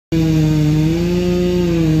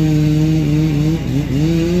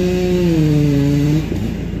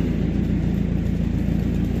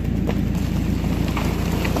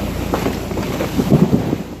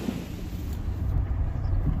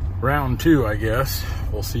2, I guess.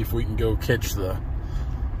 We'll see if we can go catch the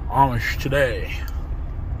Amish today.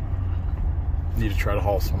 Need to try to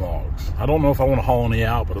haul some logs. I don't know if I want to haul any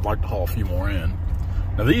out, but I'd like to haul a few more in.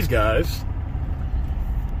 Now these guys,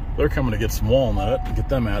 they're coming to get some walnut and get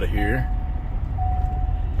them out of here.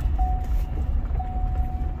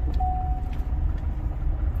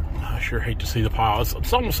 I sure hate to see the piles.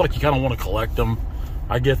 It's almost like you kind of want to collect them.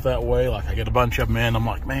 I get that way. Like I get a bunch of them in. I'm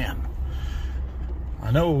like, man,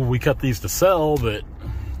 I know we cut these to sell, but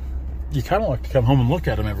you kind of like to come home and look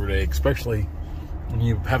at them every day, especially when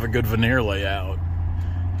you have a good veneer layout.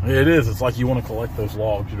 It is. It's like you want to collect those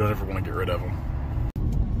logs. You don't ever want to get rid of them.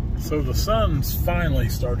 So the sun's finally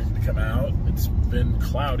starting to come out. It's been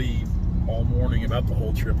cloudy all morning about the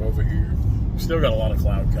whole trip over here. Still got a lot of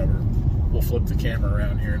cloud cover. We'll flip the camera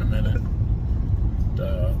around here in a minute.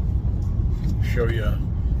 Show you.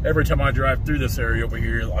 Every time I drive through this area over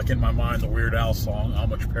here, like in my mind, the Weird Al song,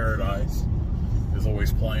 Amish Paradise, is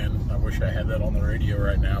always playing. I wish I had that on the radio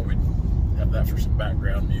right now. We'd have that for some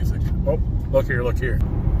background music. Oh, look here, look here.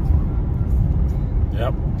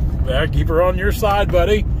 Yep. Yeah, keep her on your side,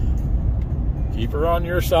 buddy. Keep her on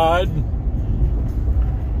your side.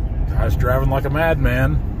 Guy's driving like a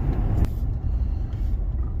madman.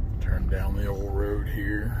 Turn down the old road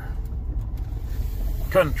here.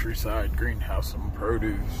 Countryside greenhouse and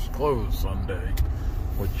produce closed Sunday,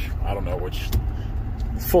 which I don't know which.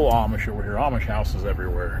 It's full Amish over here. Amish houses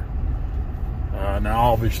everywhere.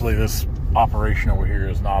 Now obviously this operation over here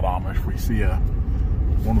is not Amish. We see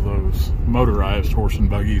one of those motorized horse and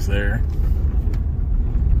buggies there,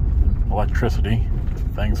 electricity,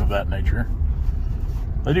 things of that nature.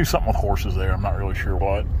 They do something with horses there. I'm not really sure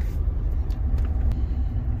what.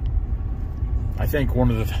 I think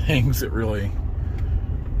one of the things that really,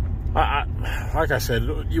 like I said,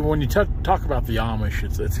 when you talk about the Amish,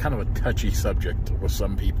 it's kind of a touchy subject with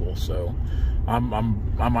some people. So I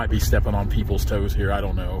might be stepping on people's toes here. I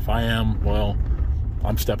don't know. If I am, well,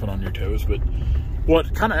 I'm stepping on your toes. But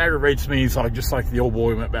what kind of aggravates me is like just like the old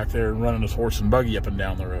boy went back there and running his horse and buggy up and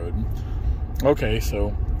down the road. Okay,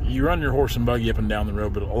 so you run your horse and buggy up and down the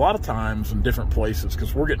road, but a lot of times in different places,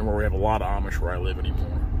 because we're getting where we have a lot of Amish where I live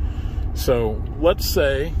anymore. So let's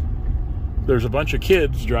say there's a bunch of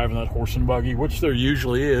kids driving that horse and buggy, which there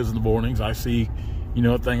usually is in the mornings. I see, you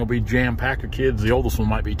know, that thing will be jam-packed with kids. The oldest one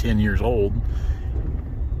might be 10 years old.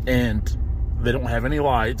 And they don't have any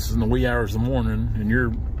lights in the wee hours of the morning, and you're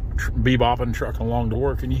bebopping, trucking along to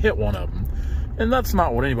work, and you hit one of them. And that's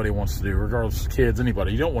not what anybody wants to do, regardless of kids,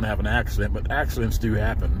 anybody. You don't want to have an accident, but accidents do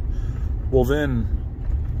happen. Well, then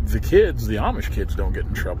the kids, the Amish kids, don't get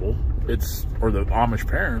in trouble. Or the Amish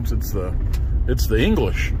parents, it's the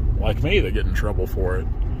English, like me, that get in trouble for it.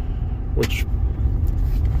 Which,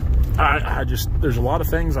 I just, there's a lot of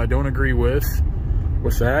things I don't agree with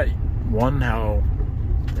that. One, how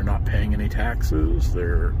they're not paying any taxes.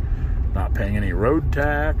 They're not paying any road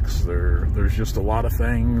tax. There's just a lot of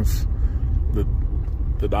things that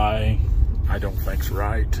I don't think's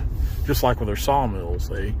right. Just like with their sawmills,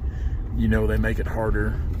 they make it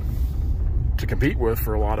harder to compete with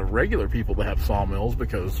for a lot of regular people that have sawmills,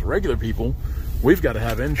 because regular people, we've got to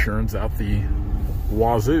have insurance out the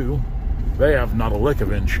wazoo. They have not a lick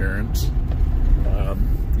of insurance.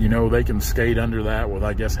 They can skate under that with,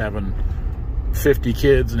 I guess, having 50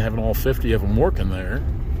 kids and having all 50 of them working there.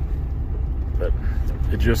 But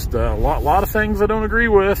it just, a lot of things I don't agree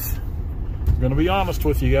with. I'm going to be honest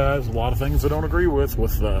with you guys. A lot of things I don't agree with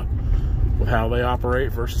how they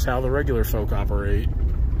operate versus how the regular folk operate.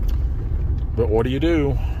 But what do you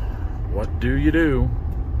do? What do you do?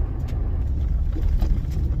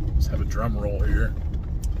 Let's have a drum roll here.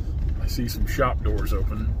 I see some shop doors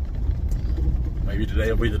open. Maybe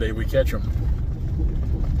today will be the day we catch them.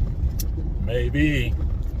 Maybe.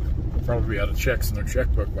 They'll probably be out of checks in their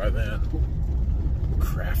checkbook by then.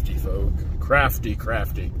 Crafty folk. Crafty,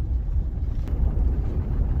 crafty.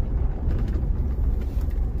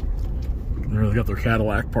 They got their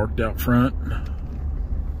Cadillac parked out front.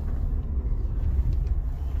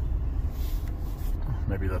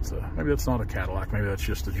 Maybe that's not a Cadillac. Maybe that's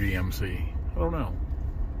just a GMC. I don't know.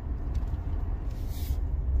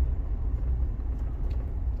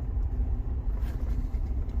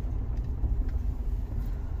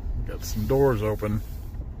 Got some doors open.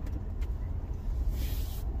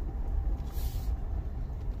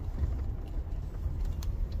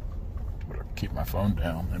 Better keep my phone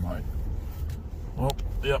down. They might. Oh,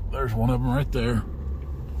 yep, there's one of them right there.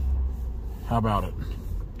 How about it?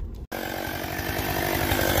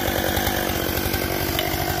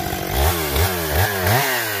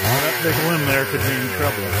 That big limb there could be in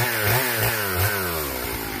trouble.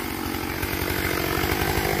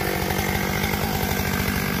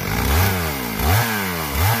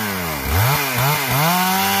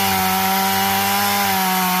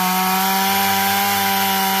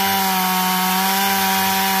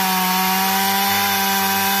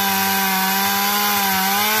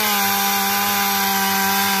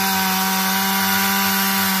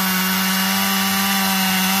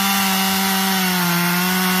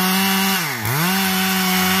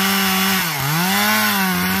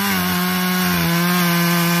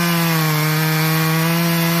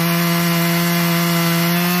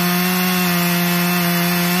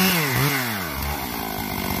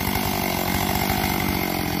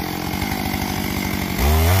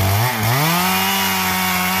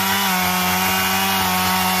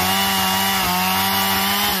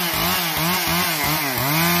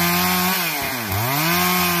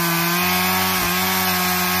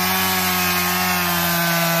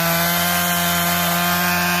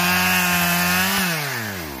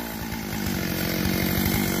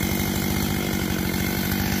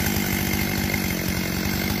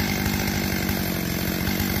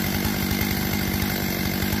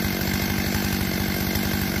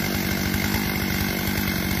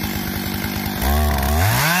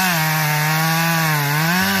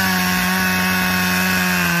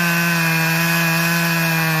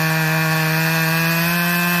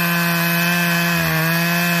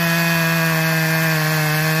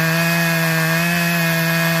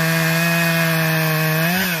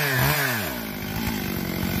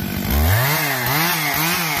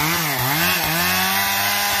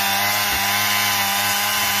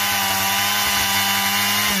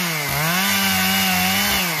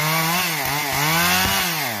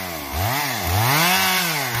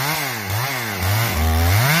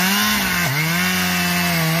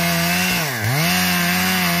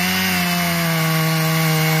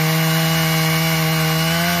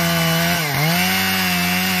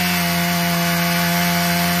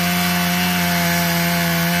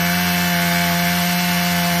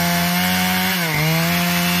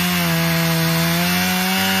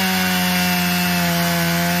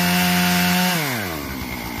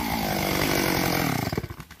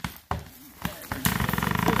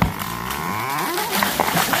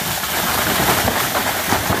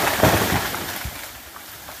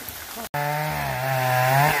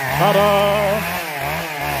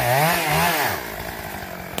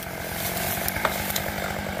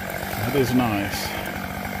 That is nice.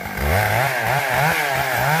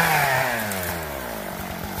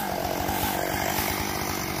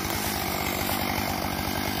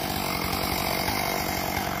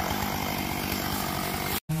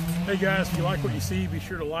 Hey guys, if you like what you see, be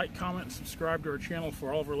sure to like, comment, and subscribe to our channel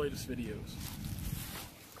for all of our latest videos.